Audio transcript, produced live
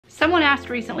Someone asked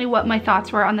recently what my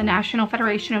thoughts were on the National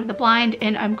Federation of the Blind,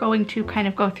 and I'm going to kind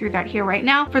of go through that here right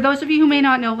now. For those of you who may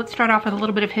not know, let's start off with a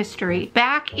little bit of history.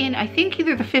 Back in, I think,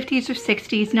 either the 50s or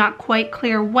 60s, not quite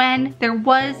clear when, there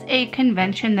was a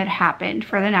convention that happened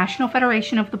for the National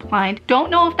Federation of the Blind. Don't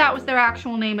know if that was their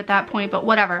actual name at that point, but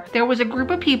whatever. There was a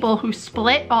group of people who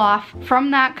split off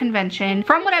from that convention.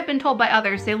 From what I've been told by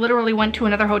others, they literally went to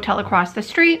another hotel across the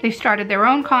street. They started their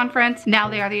own conference. Now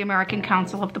they are the American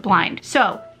Council of the Blind.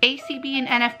 So ACB and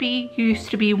NFB used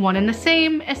to be one and the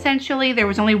same, essentially. There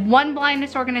was only one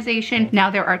blindness organization. Now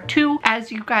there are two.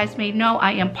 As you guys may know,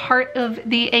 I am part of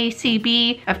the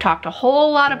ACB. I've talked a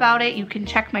whole lot about it. You can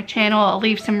check my channel. I'll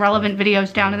leave some relevant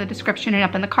videos down in the description and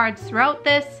up in the cards throughout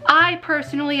this. I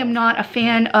personally am not a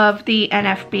fan of the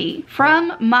NFB.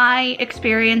 From my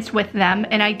experience with them,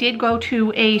 and I did go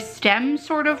to a STEM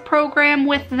sort of program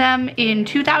with them in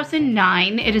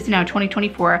 2009. It is now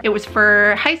 2024. It was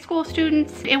for high school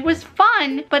students. It was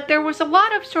fun, but there was a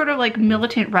lot of sort of like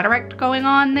militant rhetoric going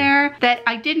on there that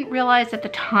I didn't realize at the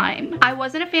time. I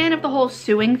wasn't a fan of the whole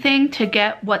suing thing to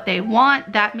get what they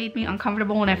want. That made me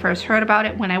uncomfortable when I first heard about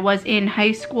it when I was in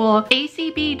high school.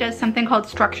 ACB does something called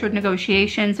structured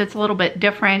negotiations. It's a little bit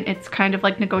different. It's kind of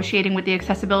like negotiating with the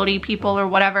accessibility people or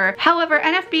whatever. However,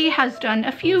 NFB has done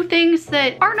a few things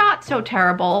that are not so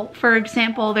terrible. For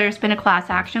example, there's been a class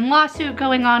action lawsuit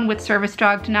going on with service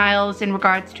dog denials in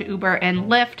regards to Uber and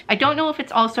Lyft. I don't know if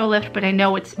it's also Lyft, but I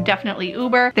know it's definitely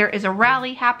Uber. There is a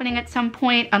rally happening at some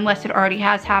point, unless it already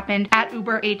has happened, at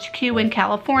Uber HQ in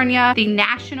California. The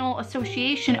National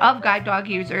Association of Guide Dog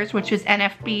Users, which is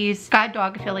NFB's guide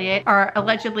dog affiliate, are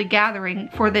allegedly gathering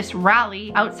for this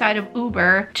rally outside of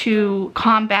Uber to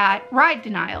combat ride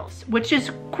denials, which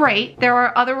is great. There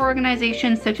are other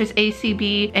organizations such as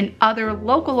ACB and other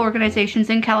local organizations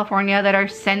in California that are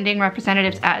sending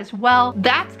representatives as well.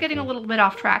 That's getting a little bit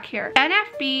off track here.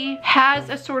 NFB has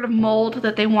a sort of mold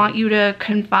that they want you to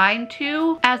confine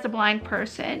to as a blind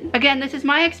person. Again, this is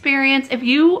my experience. If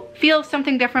you feel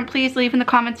something different, please leave in the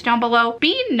comments down below.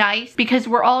 Be nice, because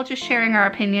we're all just sharing our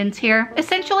opinions here.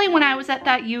 Essentially, when I was at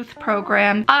that youth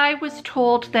program, I was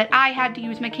told that I had to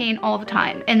use my cane all the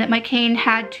time and that my cane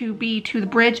had to be to the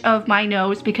bridge of my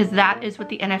nose because that is what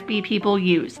the NFB people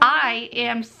use. I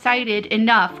am sighted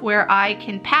enough where I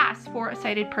can pass for a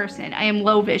sighted person. I am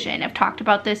low vision. I've talked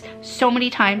about this so many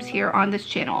times here on this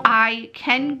channel. I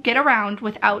can get around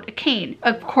without a cane.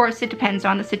 Of course, it depends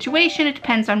on the situation. It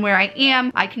depends on where I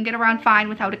am. I can get around fine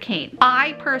without a cane.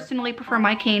 I personally prefer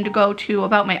my cane to go to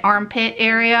about my armpit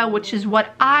area, which is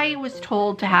what I was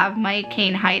told to have my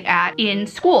cane height at in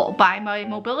school by my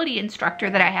mobility instructor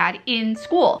that I had in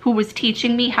school, who was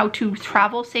teaching me how to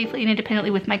travel safely and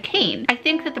independently with my cane. I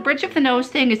think that the bridge of the nose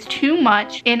thing is too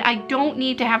much, and I don't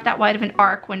need to have that wide of an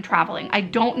arc when traveling. I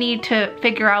don't need to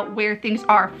figure out where things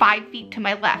are 5 feet to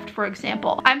my left, for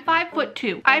example. I'm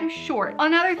 5'2". I'm short.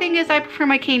 Another thing is I prefer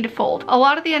my cane to fold. A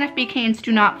lot of the NFB canes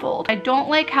do not fold. I don't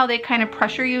like how they kind of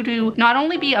pressure you to not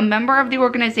only be a member of the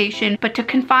organization, but to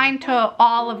confine to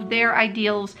all of their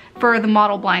ideals for the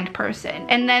model blind person.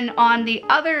 And then on the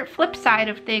other flip side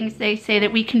of things, they say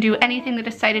that we can do anything that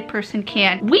a sighted person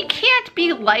can. We can't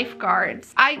be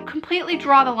lifeguards. I completely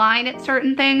draw the line at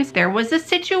certain things. There was a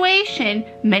situation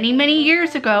many, many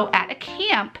years ago at a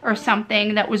camp or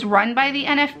something that was run by the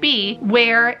NFB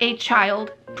where a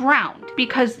child drowned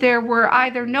because there were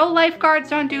either no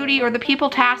lifeguards on duty or the people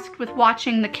tasked with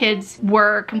watching the kids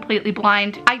were completely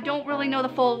blind. I don't really know the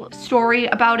full story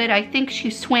about it. I think she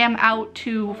swam out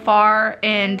too far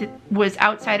and was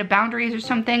outside of boundaries or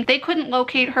something. They couldn't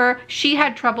locate her. She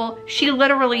had trouble. She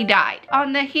literally died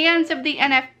on the hands of the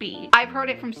NFB. I've heard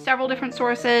it from several different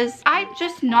sources. I'm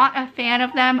just not a fan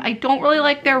of them. I don't really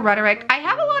like their rhetoric. I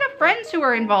have a lot of friends who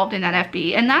are involved in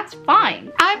NFB, and that's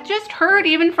fine. I've just heard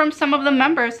even from some of the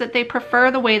members that they prefer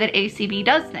the way that ACB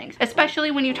does things, especially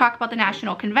when you talk about the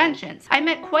national conventions. I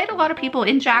met quite a lot of people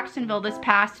in Jacksonville this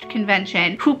past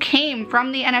convention who came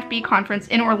from the NFB conference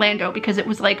in Orlando because it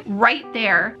was like right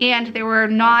there, and there were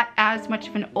not as much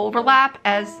of an overlap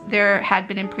as there had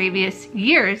been in previous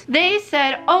years. They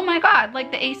said, oh my god,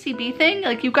 like the ACB thing,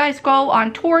 like you guys go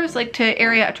on tours like to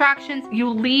area attractions, you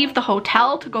leave the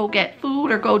hotel to go get food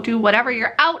or go do whatever,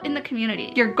 you're out in the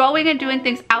community. You're going and doing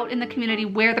things out in the community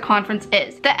where the conference is.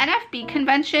 is. The NFB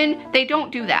convention, they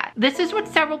don't do that. This is what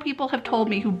several people have told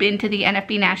me who've been to the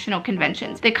NFB national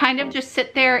conventions. They kind of just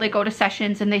sit there, they go to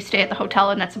sessions and they stay at the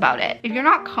hotel and that's about it. If you're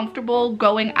not comfortable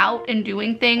going out and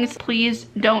doing things, please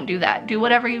don't do that. Do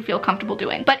whatever you feel comfortable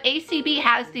doing. But ACB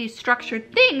has these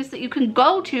structured things that you can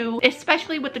go to,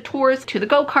 especially with the tours to the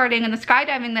go-karting and the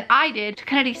skydiving that I did, to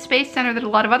Kennedy Space Center that a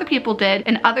lot of other people did,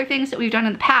 and other things that we've done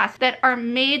in the past that are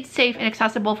made safe and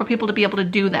accessible for people to be able to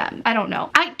do them. I don't know.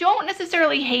 I don't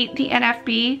necessarily hate the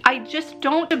NFB. I just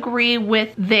don't agree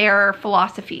with their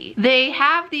philosophy. They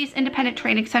have these independent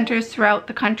training centers throughout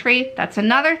the country. That's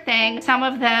another thing. Some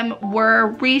of them were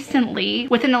recently,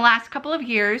 within the last couple of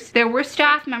years, there were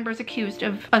staff members accused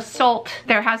of assault.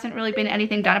 There hasn't really been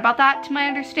anything done about that, to my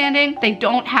understanding. They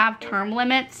don't have term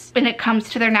limits when it comes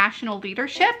to their national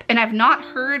leadership, and I've not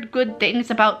heard good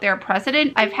things about their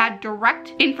president. I've had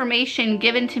direct information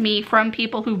given to me from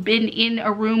people who've been in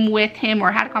a room with him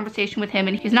or had a conversation with him,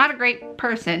 and he's not a great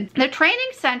person. The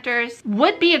training centers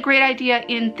would be a great idea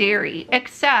in theory,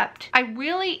 except I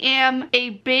really am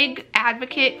a big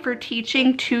advocate for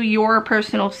teaching to your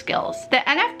personal skills. The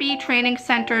NFB training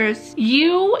centers,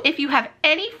 if you have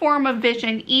any form of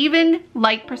vision, even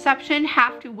light perception,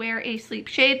 have to wear a sleep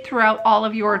shade throughout all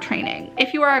of your training.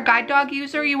 If you are a guide dog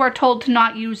user, you are told to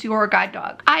not use your guide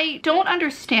dog. I don't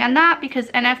understand that because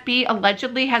NFB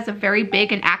allegedly has a very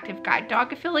big and active guide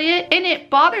dog affiliate, and it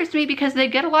bothers me because they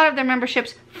get a lot of their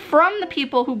memberships from the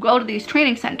people who go to these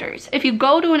training centers. If you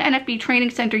go to an NFB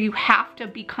training center, you have to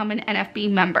become an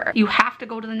NFB member. You have to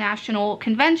go to the national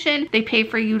convention. They pay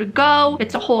for you to go.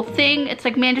 It's a whole thing. It's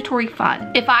like mandatory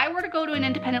fun. If I were to go to an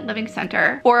independent living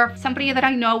center, or if somebody that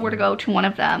I know were to go to one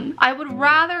of them, I would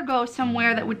rather go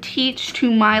somewhere that would teach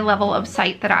to my level of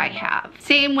sight that I have.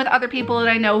 Same with other people that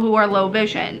I know who are low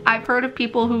vision. I've heard of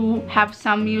people who have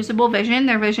some usable vision.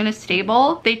 Their vision is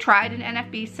stable. They tried an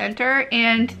NFB center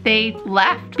and they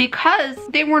left because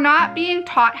they were not being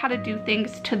taught how to do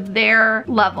things to their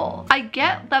level. I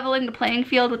get leveling the playing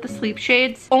field with the sleep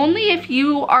shades only if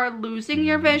you are losing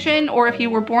your vision, or if you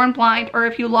were born blind, or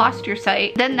if you lost your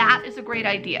sight, then that is a great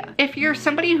idea. If you're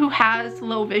somebody who has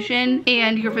low vision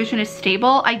and your vision is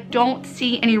stable, I don't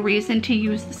see any reason to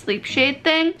use the sleep shade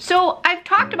thing. So I've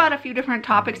talked about a few different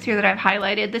topics here that I've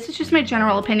highlighted. This is just my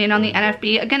general opinion on the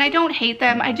NFB. Again, I don't hate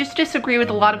them. I just disagree with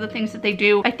a lot of the things that they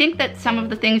do. I think that some of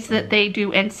the things that they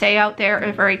do and say out there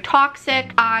are very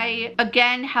toxic. I,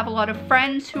 again, have a lot of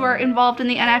friends who are involved in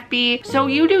the NFB. So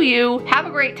you do you. Have a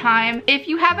great time. If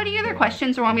you have any other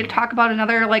questions or want me to talk about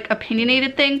another like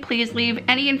opinionated thing, please leave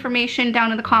any information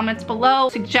down in the comments below.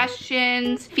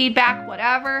 Suggestions, feedback,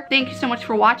 whatever. Thank you so much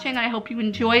for watching. I hope you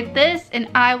enjoyed this, and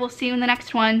I will see you in the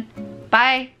next one.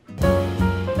 Bye.